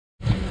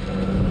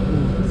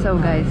So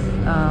guys,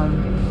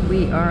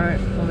 we are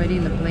already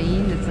in the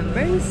plane. It's a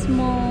very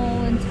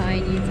small and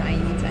tiny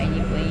plane,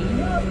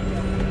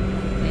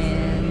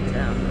 and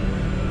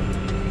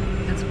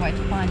that's quite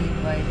funny,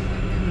 but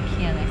we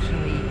can't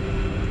actually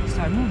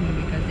start moving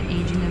because the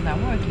engine is not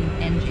working,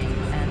 and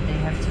they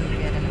have to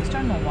get an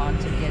external one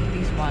to get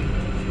this one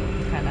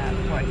kind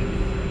of working,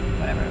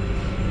 whatever.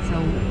 So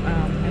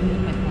I'm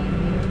with my phone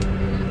here.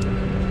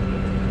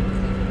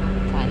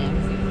 Tanya.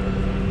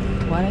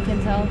 What I can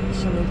tell,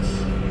 she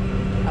looks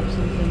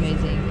absolutely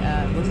amazing.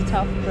 It was a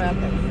tough prep,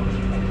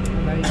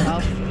 very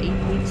tough, 8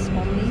 weeks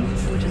only,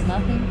 which is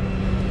nothing,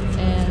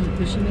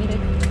 but she made it,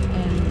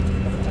 and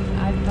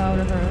I'm proud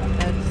of her.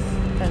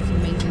 That's an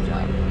amazing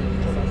job.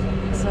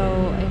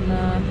 So in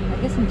I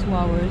guess in 2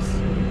 hours,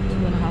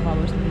 2.5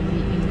 hours, we'll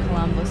be in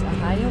Columbus,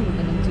 Ohio. We're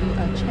gonna do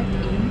a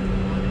check-in,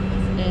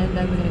 and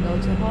then we're gonna go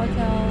to a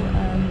hotel,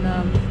 and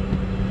I'm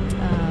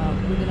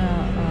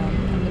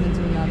gonna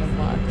do another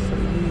vlog. So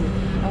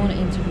I want to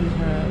interview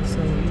her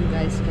so you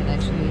guys can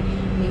actually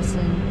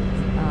listen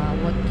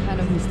what kind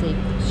of mistake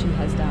she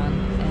has done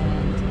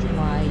and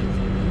why you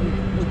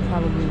would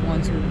probably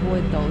want to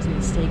avoid those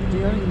mistakes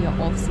during your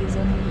off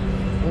season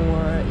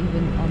or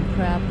even on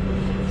prep.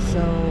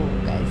 So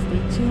guys,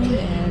 stay tuned,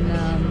 and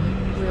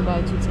we're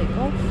about to take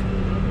off.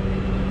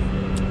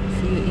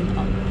 See you in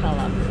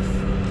Columbus.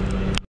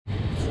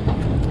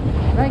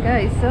 Right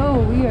guys, so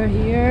we are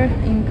here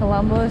in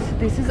Columbus.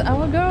 This is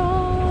our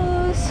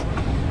girls,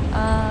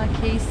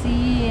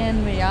 Casey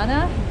and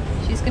Mariana.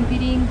 She's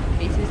competing,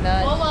 Casey's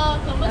not. Hola,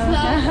 ¿cómo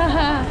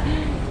estás?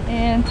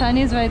 And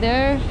Tanya's right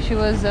there. She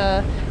was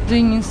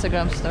doing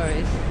Instagram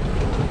stories.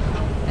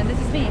 And this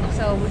is me.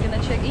 So we're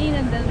gonna check in,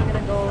 and then we're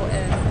gonna go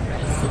and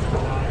rest.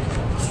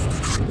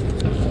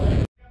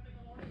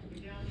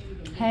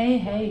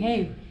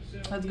 Hey.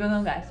 What's going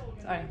on, guys?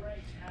 Sorry,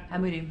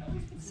 I'm with you.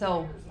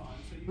 So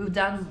we've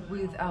done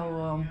with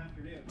our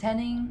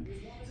tanning.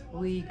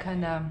 We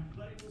kind of a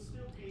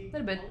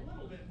little bit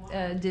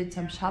did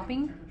some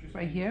shopping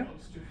right here.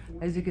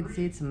 As you can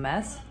see, it's a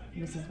mess.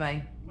 This is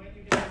my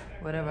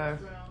whatever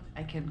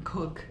I can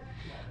cook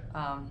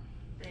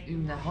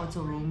in the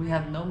hotel room. We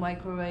have no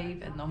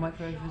microwave, and no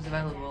microwave is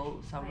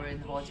available somewhere in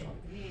the hotel.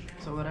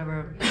 So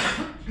whatever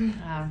we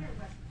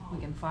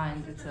can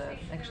find, it's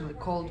actually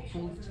cold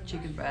pulled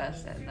chicken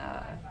breast and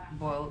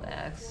boiled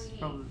eggs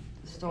from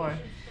the store.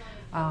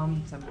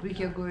 Some Greek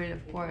yogurt,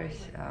 of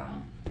course, a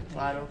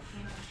lot of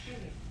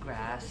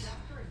grass.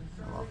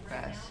 I love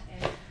grass.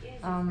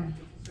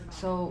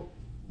 So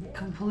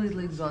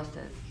completely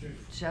exhausted.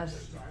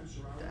 Just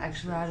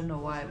actually, I don't know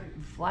why.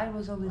 Flight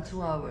was only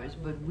 2 hours,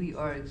 but we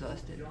are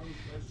exhausted.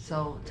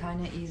 So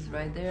Tanya is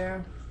right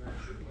there.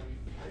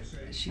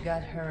 She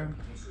got her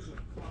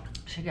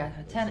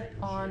tent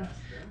on.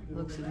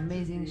 Looks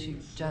amazing. She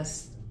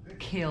just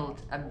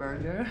killed a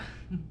burger.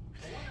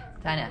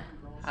 Tanya,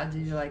 how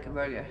did you like a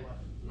burger?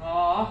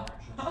 Oh,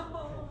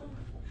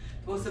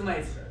 it was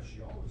amazing.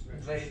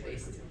 Very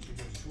tasty.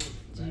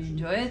 Did you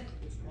enjoy it?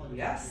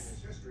 Yes.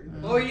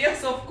 Oh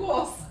yes, of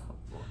course.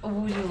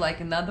 Would you like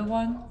another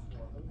one?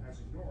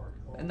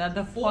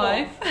 Another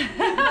 5?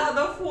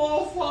 Another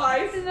 4,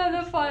 5.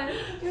 Another 5.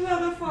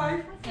 Another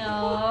 5.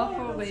 Oh,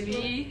 poor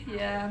baby.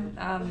 Yeah.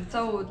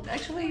 So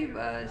actually,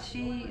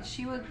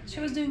 she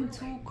was doing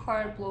 2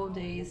 carb low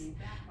days,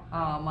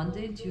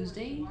 Monday and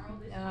Tuesday.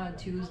 And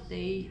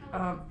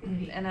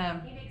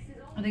I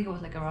think it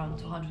was like around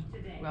 200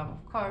 grams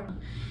of carb.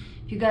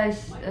 If you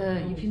guys,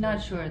 if you're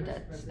not sure,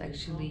 that's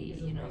actually,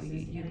 you know,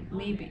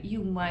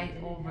 you might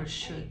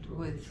overshoot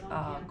with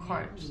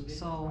carbs.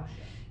 So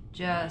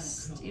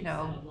just, you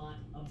know,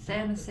 stay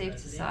on the safe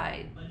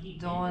side.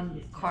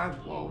 Don't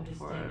carb load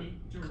for a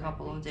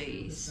couple of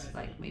days,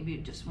 like maybe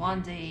just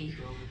 1 day.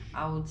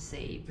 I would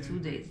say 2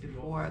 days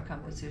before a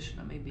competition,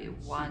 or maybe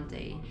 1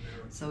 day,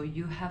 so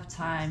you have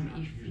time.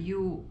 If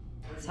you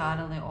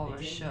suddenly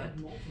overshoot,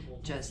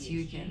 just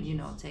you can, you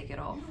know, take it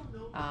off.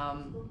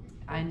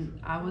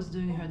 I was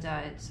doing her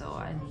diet, so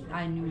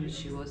I knew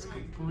she was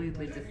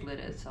completely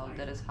depleted, so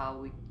that is how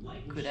we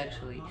could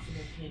actually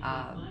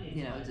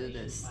you know, do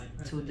this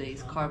 2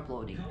 days carb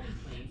loading.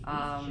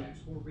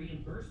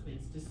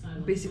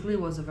 Basically,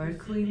 it was a very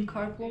clean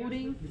carb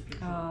loading,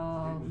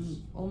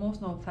 almost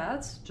no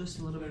fats, just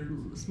a little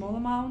small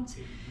amount,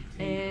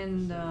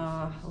 and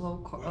the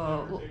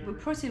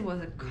protein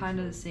was kind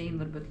of the same, a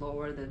little bit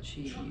lower than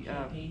she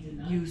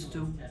used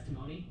to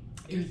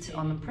eat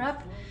on the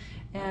prep.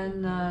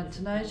 And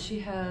tonight she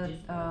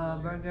had a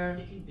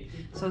burger,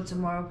 so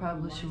tomorrow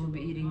probably she will be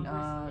eating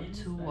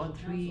 2 or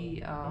 3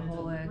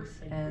 whole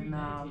eggs and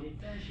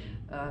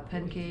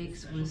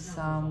pancakes with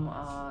some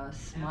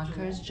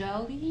Smucker's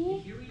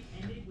jelly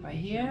right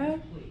here,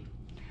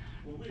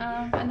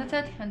 and that's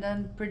it. And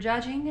then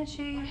prejudging,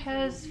 she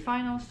has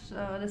finals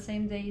the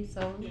same day,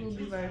 so it will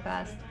be very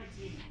fast.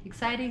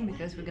 exciting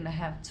because we're gonna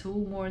have 2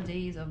 more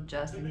days of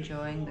just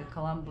enjoying the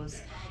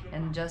Columbus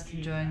and just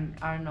enjoying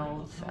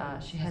Arnold.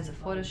 She has a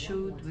photo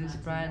shoot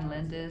with Brian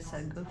Landis,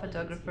 a good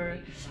photographer.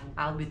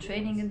 I'll be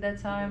training at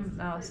that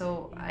time,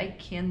 so I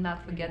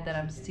cannot forget that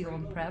I'm still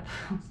on prep.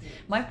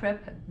 My prep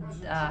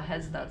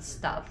has not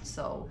stopped,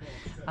 so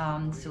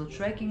still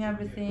tracking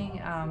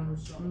everything.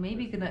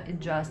 Maybe gonna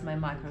adjust my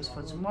macros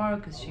for tomorrow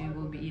because she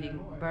will be eating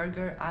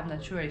burger. I'm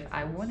not sure if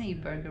I want to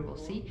eat burger, we'll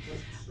see.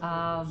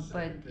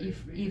 But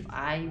if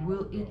I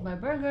will eat my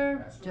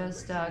burger,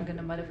 just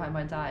gonna modify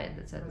my diet.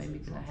 That's it. Maybe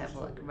gonna have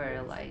like very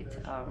light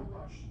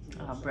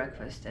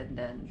breakfast and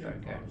then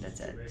burger. That's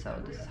it.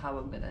 So this is how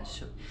I'm gonna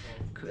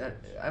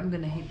I'm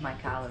gonna hit my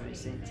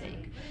calories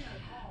intake.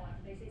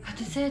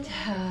 That's it.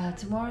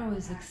 Tomorrow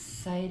is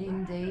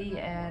exciting day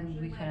and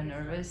we kind of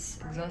nervous,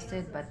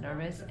 exhausted, but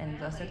nervous and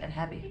exhausted and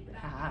happy.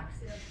 Haha.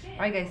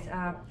 Alright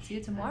guys, see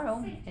you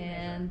tomorrow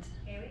and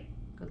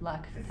good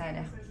luck.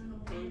 Tanya.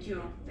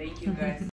 Thank you guys.